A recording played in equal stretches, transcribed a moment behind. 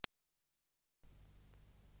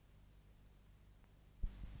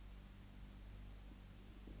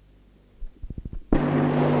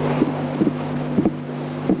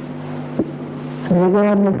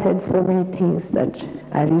Regard has said so many things that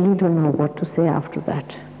I really don't know what to say after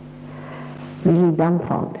that. Really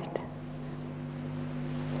dumbfounded.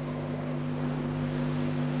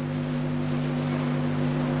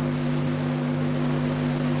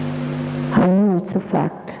 I know it's a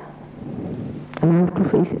fact, and I have to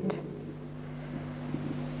face it.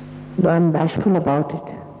 Though I'm bashful about it.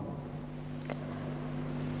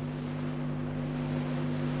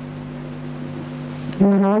 We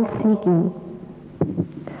are all seeking,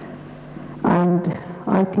 and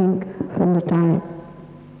I think from the time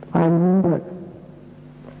I remember,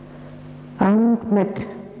 I haven't met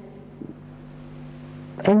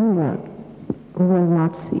anyone who was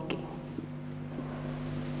not seeking.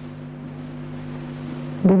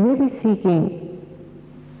 They may be seeking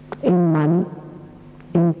in money,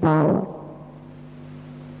 in power,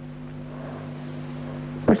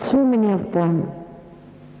 but so many of them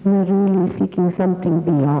were really seeking something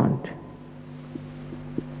beyond.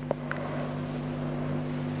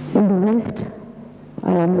 In the West,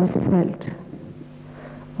 I always felt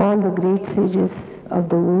all the great sages of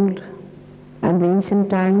the old and the ancient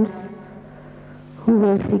times who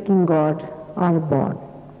were seeking God are born.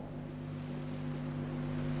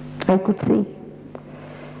 I could see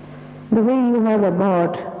the way you have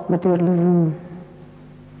about materialism,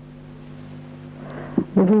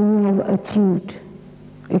 the way you have achieved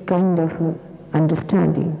a kind of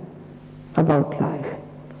understanding about life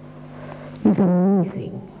is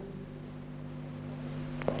amazing.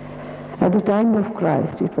 At the time of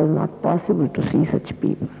Christ, it was not possible to see such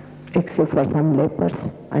people, except for some lepers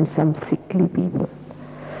and some sickly people.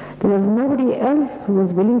 There was nobody else who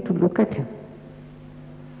was willing to look at him.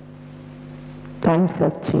 Times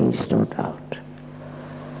have changed, no doubt.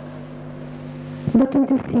 But in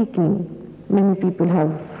this seeking, many people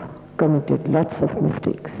have committed lots of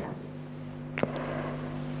mistakes.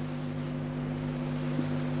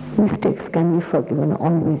 Mistakes can be forgiven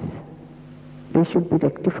always. They should be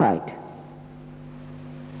rectified.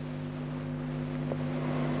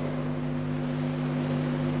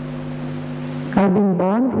 I've been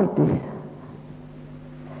born for this.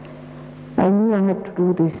 I knew I had to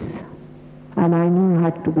do this, and I knew I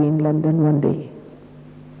had to be in London one day.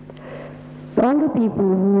 All the people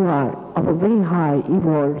who are of a very high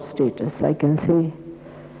evolved status, I can say,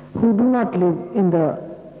 who do not live in the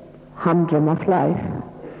humdrum of life,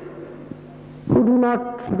 who do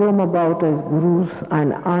not roam about as gurus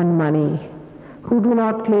and earn money, who do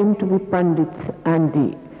not claim to be pandits and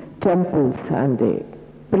the temples and the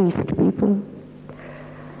priest people,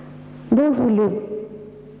 those who live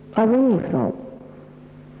away from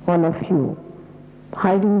all of you,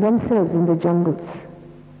 hiding themselves in the jungles,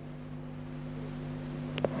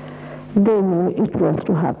 they knew it was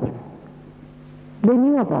to happen. They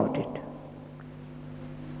knew about it.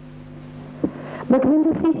 But when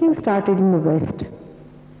the seeking started in the West,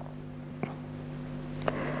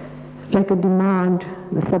 like a demand,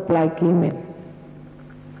 the supply came in.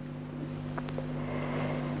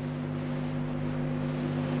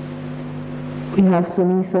 We have so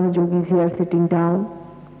many Sahajogis here sitting down.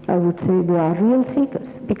 I would say they are real seekers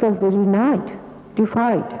because they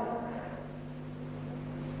defied.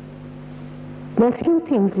 There are few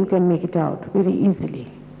things you can make it out very easily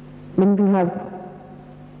when we have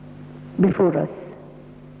before us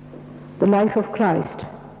the life of Christ,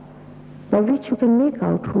 by which you can make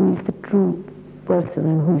out who is the true person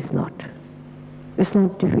and who is not. It's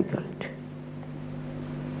not difficult.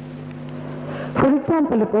 For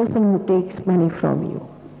example, a person who takes money from you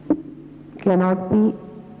cannot be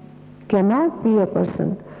a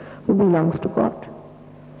person who belongs to God.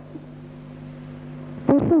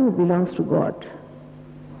 A person who belongs to God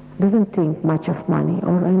doesn't think much of money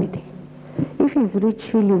or anything. If he's rich,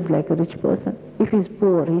 he lives like a rich person. If he's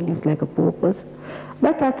poor, he lives like a poor person.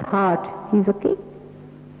 But at heart, he's a king.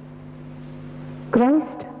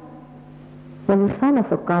 Christ was the son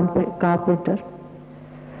of a carpenter.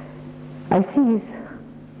 I see his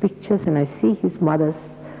pictures and I see his mother's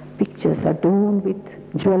pictures adorned with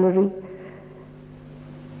jewelry.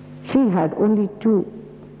 She had only 2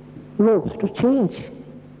 robes to change.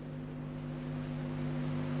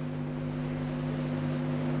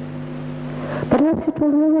 Perhaps it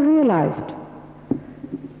was never realized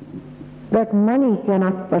that money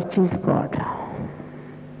cannot purchase God.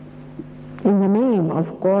 In the name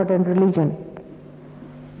of God and religion,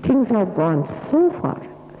 things have gone so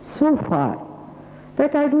far,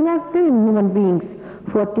 that I do not blame human beings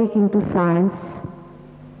for taking to science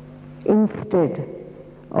instead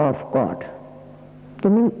of God. The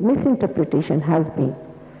misinterpretation has been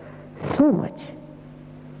so much,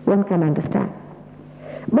 one can understand.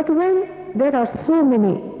 But when there are so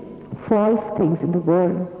many false things in the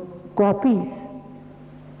world, copies,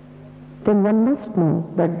 then one must know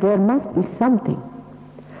that there must be something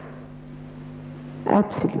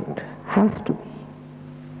absolute, has to be.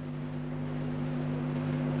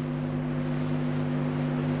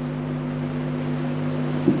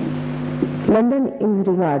 London is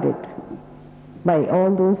regarded by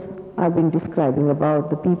all those I've been describing about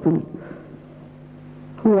the people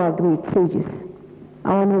who are great sages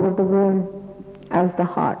all over the world as the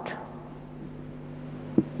heart.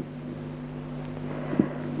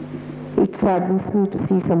 It saddens me to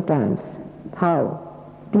see sometimes how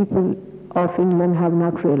people of England have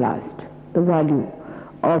not realized the value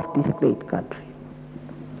of this great country.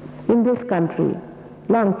 In this country,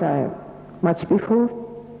 long time, much before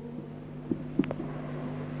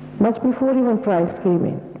even Christ came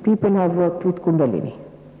in, people have worked with Kundalini.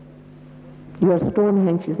 Your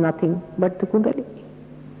Stonehenge is nothing but the Kundalini.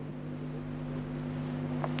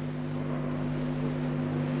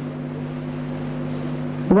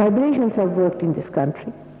 Vibrations have worked in this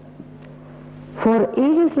country. For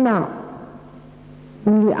ages now,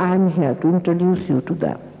 only I am here to introduce you to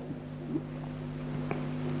them.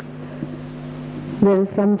 There is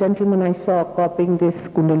some gentleman I saw copying this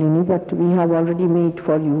Kundalini, but we have already made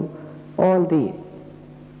for you all the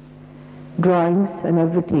drawings and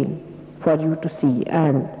everything for you to see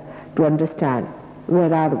and to understand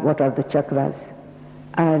what are the chakras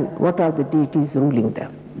and what are the deities ruling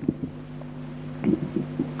them.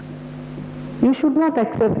 You should not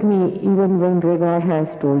accept me even when Regard has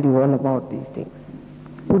told you all about these things.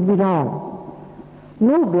 It would be wrong.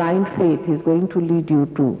 No blind faith is going to lead you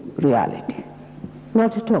to reality.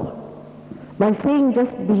 Not at all. By saying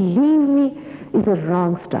just believe me is a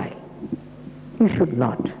wrong style. You should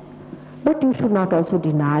not. But you should not also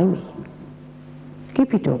deny me.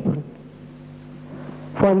 Keep it open.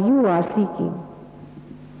 For you are seeking.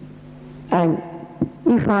 And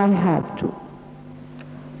if I have to,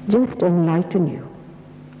 just enlighten you.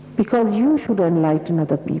 Because you should enlighten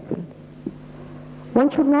other people. One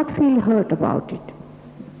should not feel hurt about it.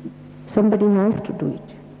 Somebody has to do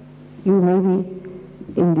it. You may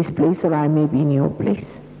be in this place or I may be in your place.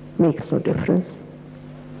 Makes no difference.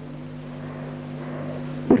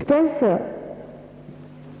 If there's a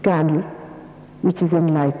candle which is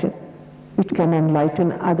enlightened, it can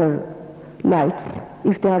enlighten other lights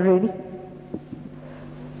if they are ready.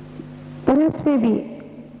 Perhaps maybe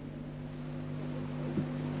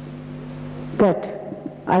that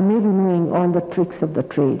I may be knowing all the tricks of the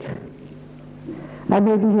trade. I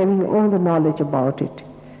may be having all the knowledge about it.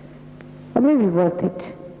 It may be worth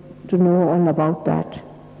it to know all about that.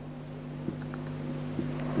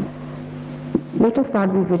 Let us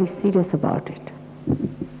not be very serious about it.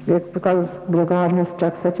 Because Regard has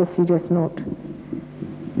struck such a serious note.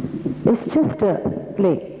 It's just a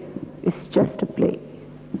play. It's just a play.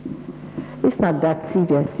 It's not that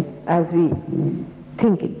serious as we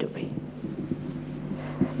think it to be.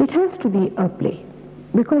 It has to be a play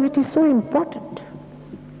because it is so important.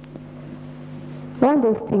 All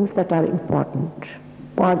those things that are important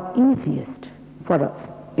are easiest for us.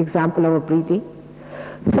 Example, our breathing.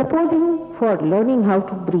 Supposing for learning how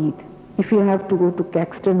to breathe, if you have to go to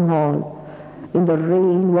Caxton Hall in the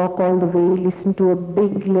rain, walk all the way, listen to a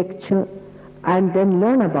big lecture, and then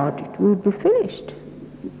learn about it, we would be finished.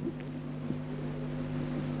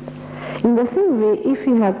 In the same way, if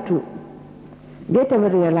we have to get our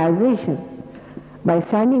realization by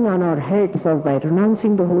standing on our heads or by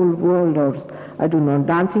renouncing the whole world or, I don't know,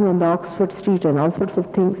 dancing on the Oxford Street and all sorts of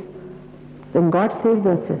things, then God saves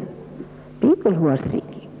us people who are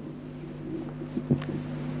seeking.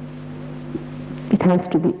 It has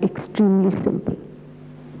to be extremely simple.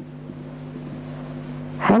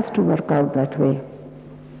 Has to work out that way.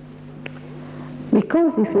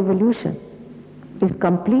 Because if evolution is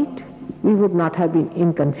complete, we would not have been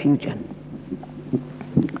in confusion.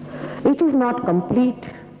 It is not complete,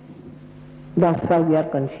 that's why we are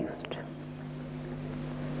confused.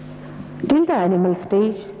 Till the animal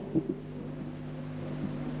stage,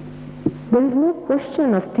 there is no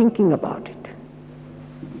question of thinking about it.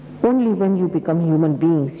 Only when you become human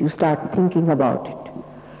beings, you start thinking about it.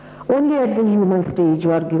 Only at the human stage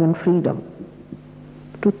you are given freedom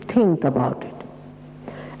to think about it.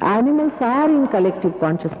 Animals are in collective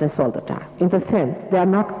consciousness all the time. In the sense, they are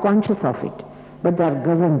not conscious of it, but they are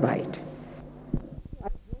governed by it.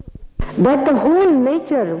 That the whole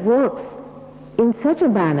nature works in such a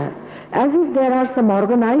manner as if there are some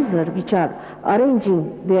organizer which are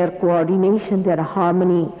arranging their coordination, their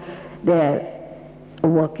harmony, their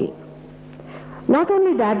working. Not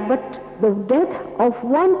only that, but the death of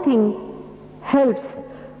one thing helps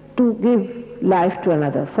to give life to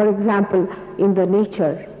another. For example, in the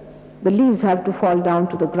nature, the leaves have to fall down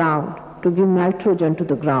to the ground to give nitrogen to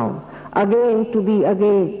the ground, again to be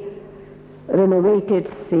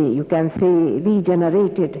renovated, you can say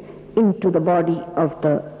regenerated into the body of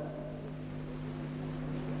the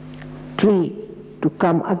tree to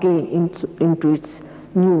come again into its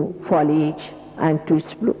new foliage and to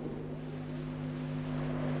its bloom.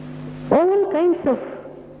 All kinds of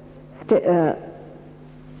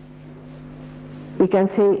we can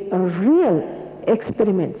say real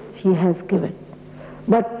experiments he has given.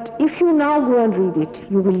 But if you now go and read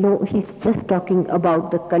it, you will know he's just talking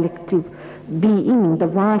about the collective being, the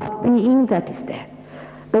vast being that is there,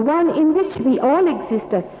 the one in which we all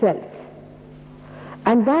exist as selves,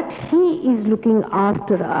 and that he is looking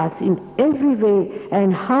after us in every way,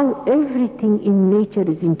 and how everything in nature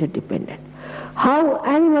is interdependent, how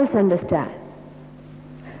animals understand,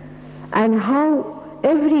 and how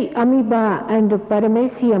every amoeba and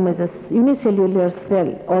paramecium as a unicellular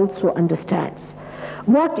cell also understands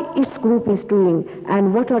what its group is doing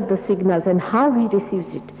and what are the signals and how he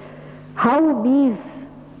receives it, how bees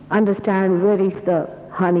understand where is the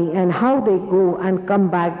honey and how they go and come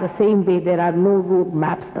back the same way. There are no road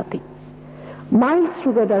maps, nothing. Miles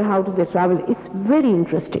together, how do they travel? It's very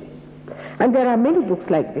interesting. And there are many books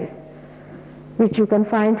like this, which you can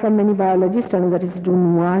find from many biologists, and that is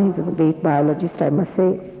Dunois, he's a great biologist, I must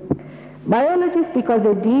say. Biologists, because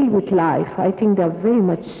they deal with life, I think they are very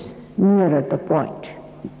much nearer the point.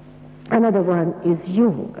 Another one is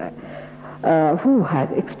Jung, who has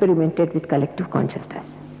experimented with collective consciousness.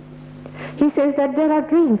 He says that there are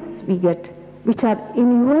dreams we get which are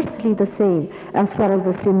universally the same as far as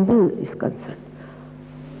the symbol is concerned.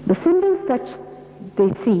 The symbols that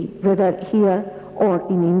they see, whether here or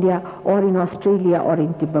in India or in Australia or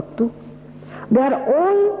in Timbuktu, they are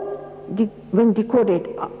all, when decoded,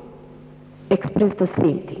 express the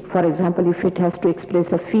same thing. For example, if it has to express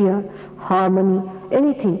a fear, harmony,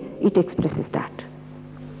 anything, it expresses that.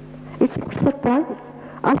 It's surprising.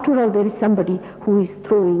 After all, there is somebody who is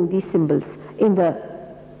throwing these symbols in the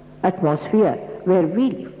atmosphere where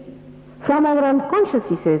we live. From our unconscious,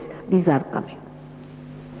 he says, these are coming.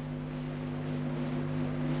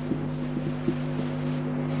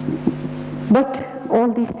 But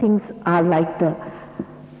all these things are like the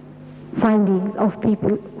findings of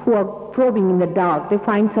people who are probing in the dark. They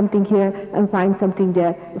find something here and find something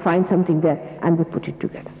there, find something there, and they put it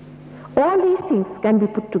together. All these things can be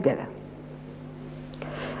put together.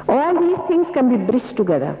 All these things can be bridged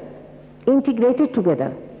together, integrated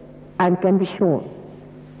together, and can be shown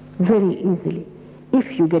very easily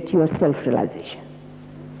if you get your self-realization.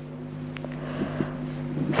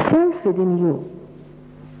 Self within you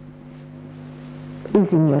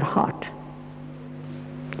is in your heart.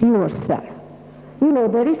 Yourself. You know,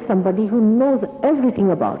 there is somebody who knows everything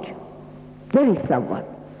about you. There is someone.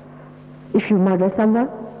 If you murder someone,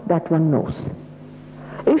 that one knows.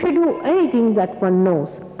 If you do anything, that one knows.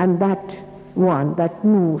 And that one that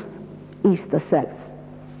knows is the self.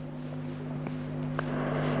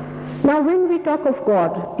 Now when we talk of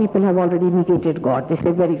God, people have already negated God. They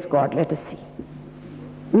say, where is God? Let us see.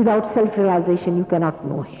 Without self-realization, you cannot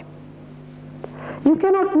know Him. You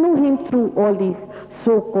cannot know Him through all these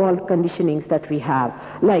so-called conditionings that we have.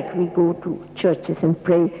 Like we go to churches and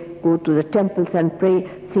pray, go to the temples and pray,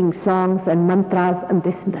 sing songs and mantras and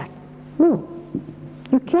this and that. No.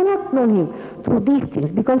 You cannot know Him through these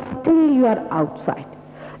things because still you are outside.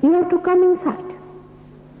 You have to come inside.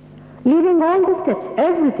 Leaving all the steps,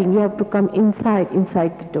 everything, you have to come inside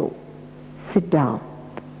the door. Sit down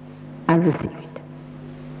and receive it.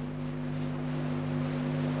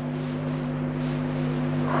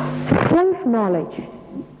 Self-knowledge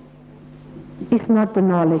is not the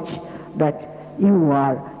knowledge that you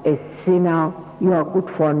are a sinner, you are good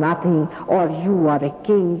for nothing, or you are a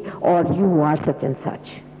king, or you are such and such.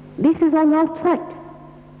 This is all outside.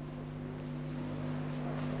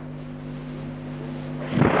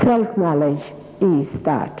 Self-knowledge is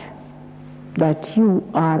that you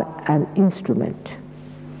are an instrument.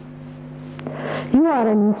 You are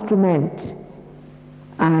an instrument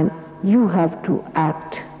and you have to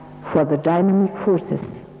act for the dynamic forces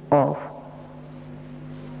of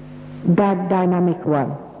that dynamic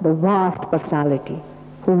one, the vast personality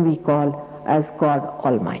whom we call as God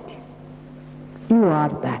Almighty. You are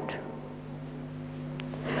that.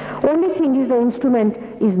 Only thing is the instrument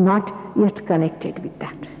is not yet connected with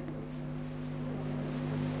that.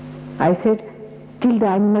 I said, till the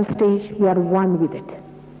animal stage we are one with it.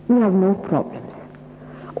 We have no problems.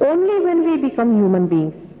 Only when we become human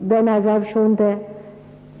beings, then as I have shown there,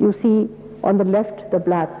 you see on the left the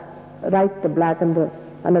black, right the black and the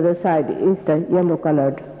another side is the yellow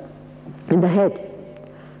colored in the head.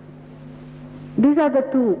 These are the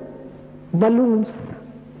two balloons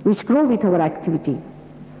which grow with our activity,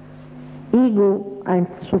 ego and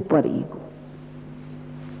superego.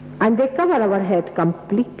 And they cover our head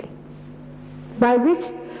completely, by which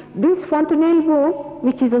this fontanelle bone,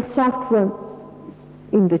 which is a soft one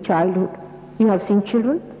in the childhood, you have seen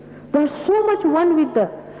children, they are so much one with the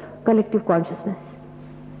collective consciousness.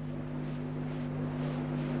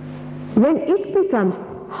 When it becomes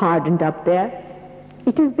hardened up there,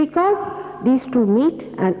 it is because these two meet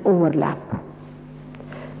and overlap.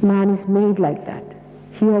 Man is made like that.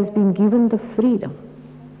 He has been given the freedom.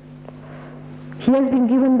 He has been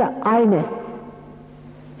given the I-ness.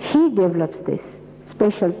 He develops this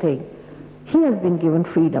special thing. He has been given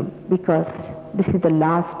freedom because this is the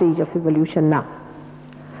last stage of evolution now.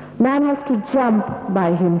 Man has to jump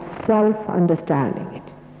by himself understanding it.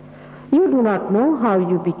 You do not know how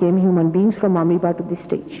you became human beings from amoeba to this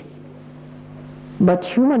stage. But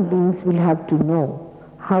human beings will have to know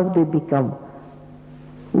how they become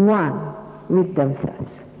one with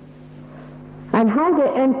themselves and how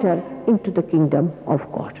they enter into the kingdom of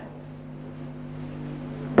God.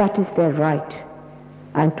 That is their right.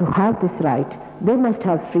 And to have this right, they must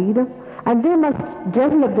have freedom and they must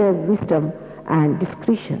develop their wisdom and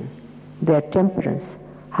discretion, their temperance,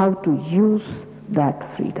 how to use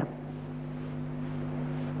that freedom.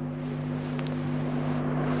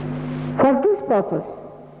 For this purpose,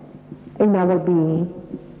 in our being,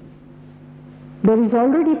 there is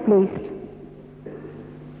already placed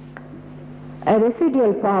a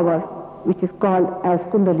residual power which is called as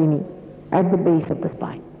Kundalini at the base of the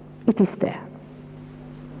spine. It is there.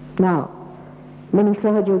 Now, many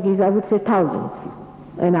Sahajogis, I would say thousands,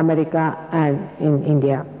 in America and in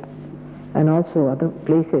India and also other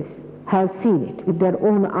places, have seen it with their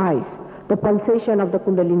own eyes, the pulsation of the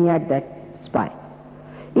Kundalini at that spine.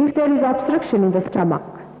 If there is obstruction in the stomach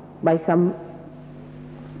by some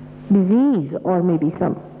disease or maybe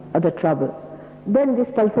some other trouble, then this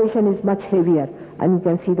pulsation is much heavier and you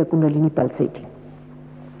can see the Kundalini pulsating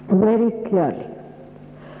very clearly.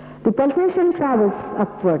 The pulsation travels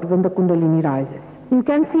upward when the Kundalini rises. You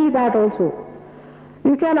can see that also.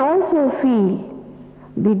 You can also feel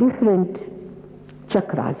the different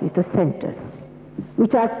chakras, the centers,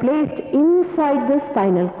 which are placed inside the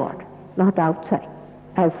spinal cord, not outside,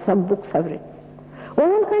 as some books have written.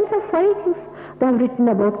 All kinds of funny things they have written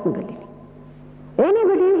about Kundalini.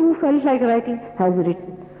 Anybody who felt like writing has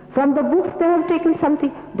written. From the books they have taken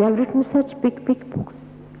something, they have written such big books.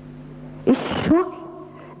 It's shocking,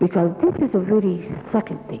 because this is a very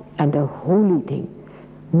subtle thing and a holy thing,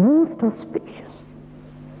 most auspicious.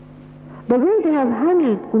 The way they have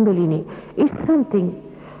handled Kundalini is something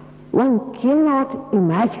one cannot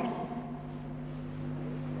imagine.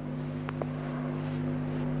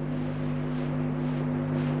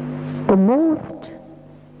 The most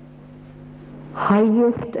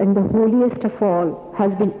highest and the holiest of all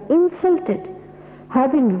has been insulted,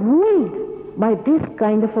 have been ruled by this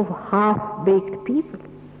kind of half-baked people,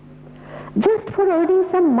 just for earning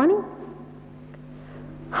some money.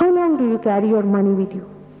 How long do you carry your money with you?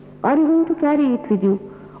 Are you going to carry it with you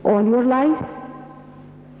all your lives?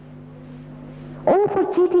 Or for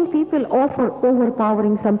cheating people, or for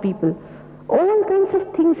overpowering some people? All kinds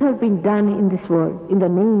of things have been done in this world in the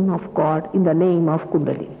name of God, in the name of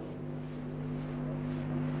Kundalini.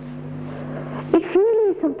 It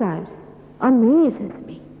really sometimes amazes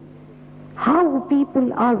me how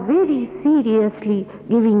people are very seriously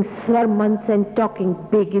giving sermons and talking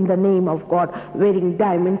big in the name of God, wearing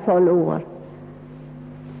diamonds all over,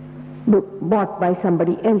 bought by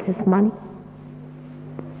somebody else's money.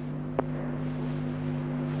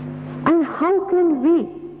 And how can we,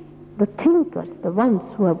 the thinkers, the ones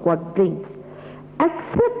who have got brains,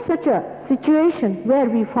 accept such a situation where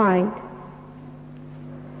we find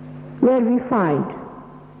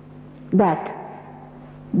that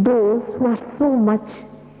those who are so much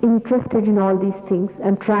interested in all these things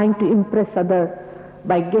and trying to impress others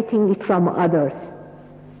by getting it from others,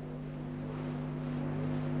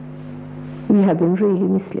 we have been really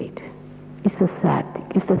misled. It's a sad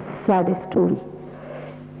thing. It's the saddest story.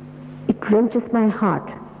 It wrenches my heart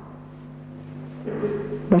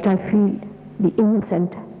that I feel the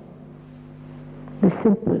innocent, the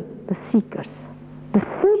simple, the seekers. The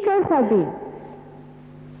seekers have been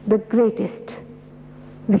the greatest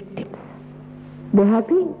victims. They have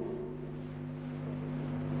been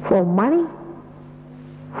for money,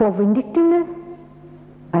 for vindictiveness,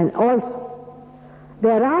 and also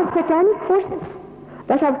there are satanic forces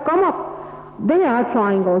that have come up. They are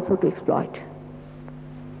trying also to exploit.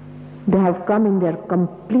 They have come in their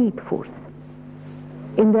complete force,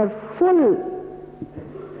 in their full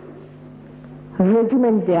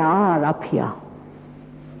regiment. They are up here.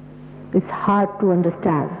 It's hard to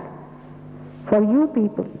understand for you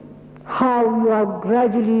people how you are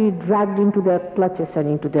gradually dragged into their clutches and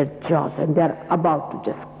into their jaws, and they are about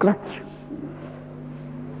to just clutch you.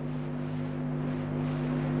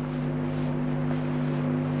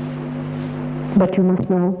 But you must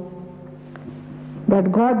know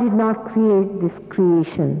that God did not create this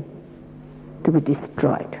creation to be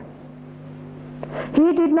destroyed.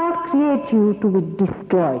 He did not create you to be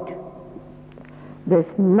destroyed.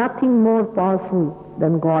 There's nothing more powerful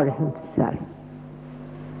than God Himself.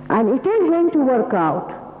 And it is going to work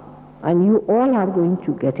out, and you all are going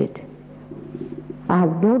to get it. I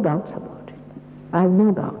have no doubts about it. I have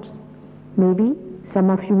no doubts. Maybe some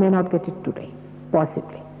of you may not get it today,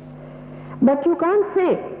 possibly. But you can't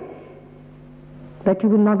say that you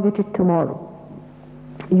will not get it tomorrow.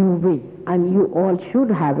 You will, and you all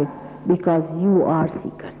should have it, because you are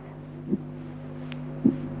seekers.